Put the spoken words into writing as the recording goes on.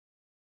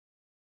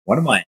One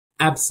of my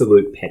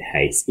absolute pet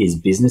hates is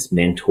business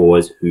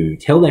mentors who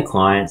tell their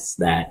clients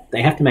that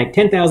they have to make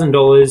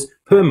 $10,000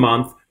 per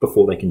month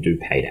before they can do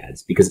paid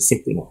ads, because it's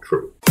simply not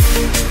true.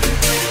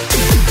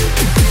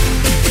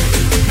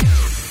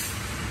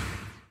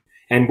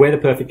 And we're the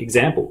perfect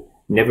example.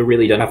 Never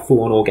really done a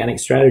full-on organic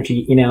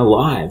strategy in our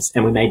lives,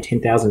 and we made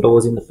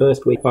 $10,000 in the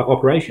first week of our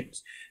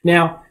operations.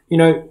 Now,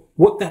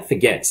 what that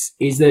forgets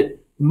is that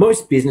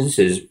most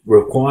businesses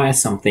require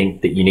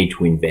something that you need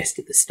to invest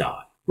at the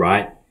start,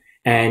 right?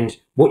 And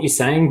what you're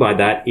saying by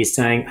that is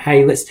saying,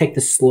 hey, let's take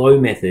the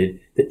slow method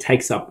that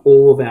takes up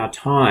all of our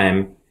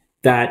time.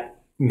 That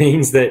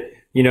means that,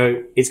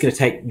 it's going to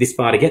take this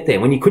far to get there,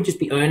 when you could just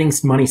be earning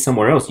money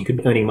somewhere else. You could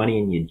be earning money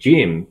in your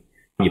gym,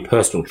 your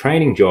personal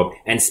training job,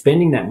 and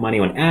spending that money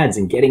on ads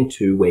and getting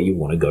to where you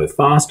want to go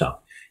faster.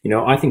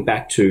 I think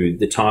back to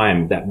the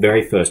time, that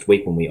very first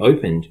week when we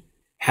opened,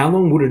 how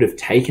long would it have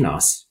taken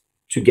us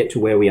to get to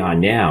where we are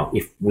now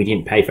if we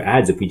didn't pay for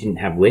ads, if we didn't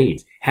have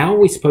leads? How are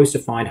we supposed to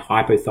find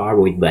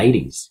hypothyroid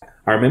ladies?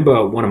 I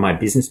remember one of my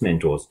business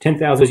mentors,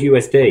 10,000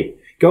 USD,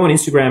 go on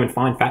Instagram and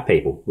find fat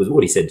people, was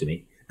what he said to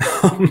me.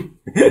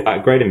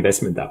 Great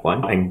investment, that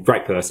one, and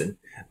great person.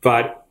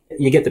 But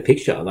you get the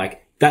picture.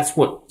 That's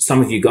what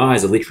some of you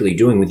guys are literally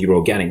doing with your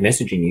organic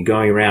messaging. You're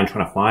going around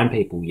trying to find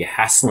people, you're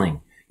hassling,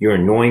 you're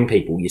annoying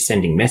people, you're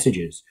sending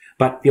messages.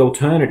 But the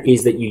alternative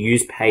is that you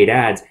use paid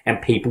ads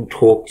and people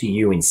talk to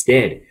you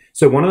instead.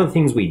 So one of the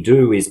things we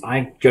do is,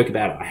 I joke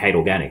about it, I hate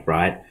organic,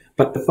 right?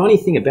 But the funny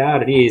thing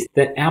about it is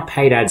that our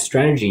paid ad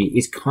strategy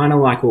is kind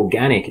of like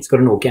organic. It's got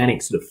an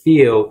organic sort of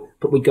feel,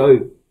 but we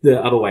go the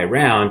other way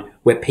around,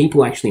 where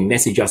people actually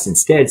message us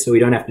instead, so we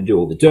don't have to do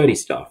all the dirty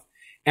stuff.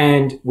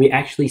 And we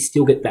actually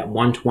still get that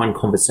one-to-one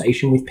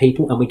conversation with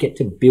people, and we get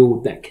to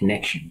build that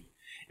connection.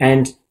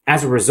 And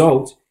as a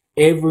result,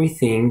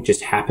 everything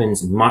just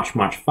happens much,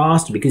 much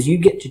faster, because you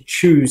get to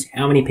choose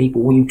how many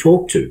people you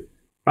talk to,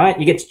 right?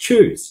 You get to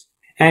choose.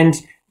 And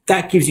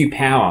that gives you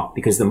power,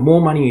 because the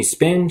more money you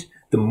spend,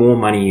 the more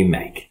money you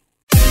make.